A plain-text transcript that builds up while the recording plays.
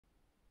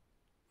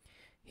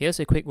Here's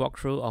a quick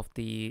walkthrough of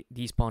the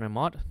Despawner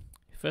mod.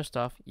 First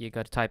off, you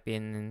got to type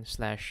in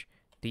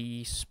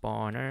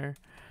 /despawner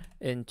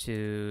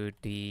into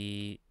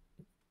the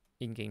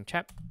in-game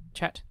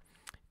chat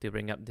to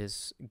bring up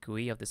this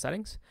GUI of the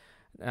settings.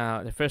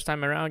 The first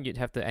time around, you'd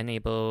have to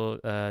enable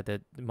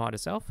the mod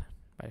itself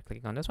by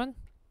clicking on this one.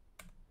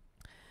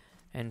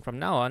 And from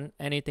now on,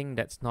 anything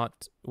that's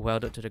not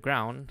welded to the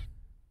ground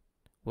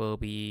will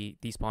be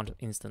despawned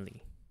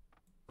instantly.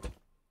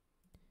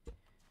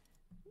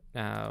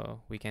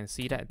 Now we can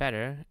see that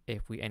better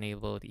if we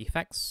enable the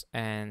effects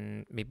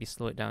and maybe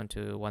slow it down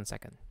to 1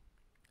 second,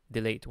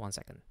 delay it to 1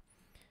 second.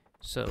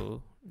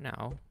 So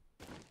now,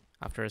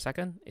 after a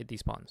second, it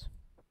despawns.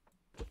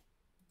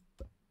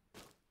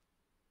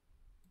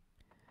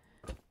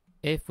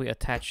 If we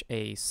attach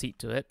a seat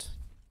to it,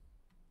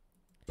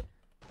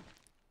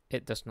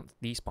 it does not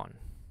despawn.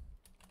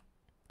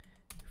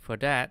 For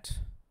that,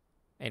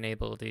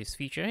 enable this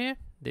feature here,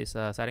 this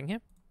setting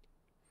here,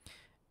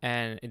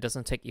 and it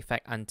doesn't take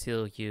effect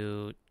until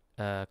you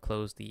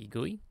close the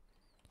GUI.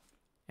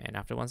 And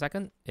after 1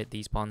 second, it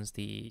despawns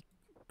the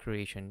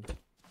creation,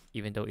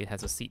 even though it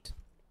has a seat.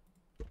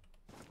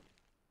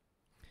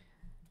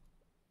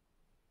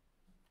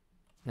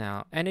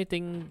 Now,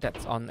 anything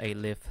that's on a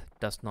lift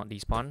does not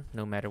despawn,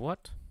 no matter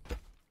what.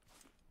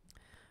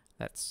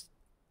 Let's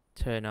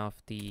turn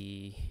off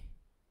the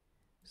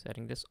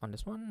setting this on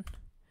this one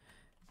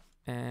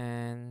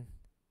and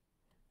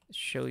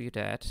show you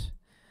that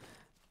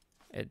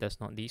it does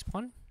not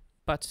despawn.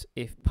 But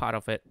if part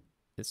of it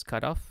is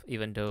cut off,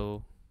 even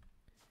though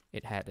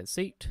it had a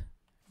seat,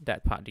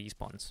 that part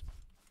despawns.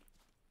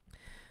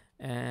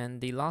 And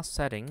the last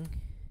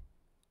setting,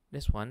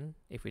 this one,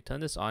 if we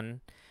turn this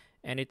on,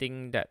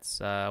 anything that's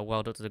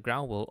welded to the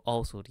ground will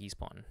also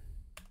despawn.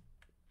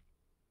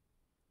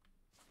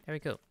 There we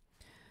go.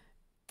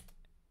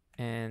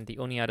 And the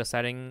only other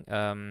setting,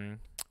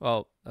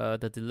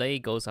 the delay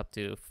goes up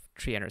to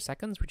 300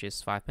 seconds, which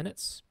is 5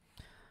 minutes.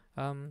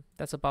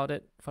 That's about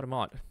it for the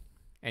mod.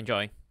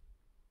 Enjoy.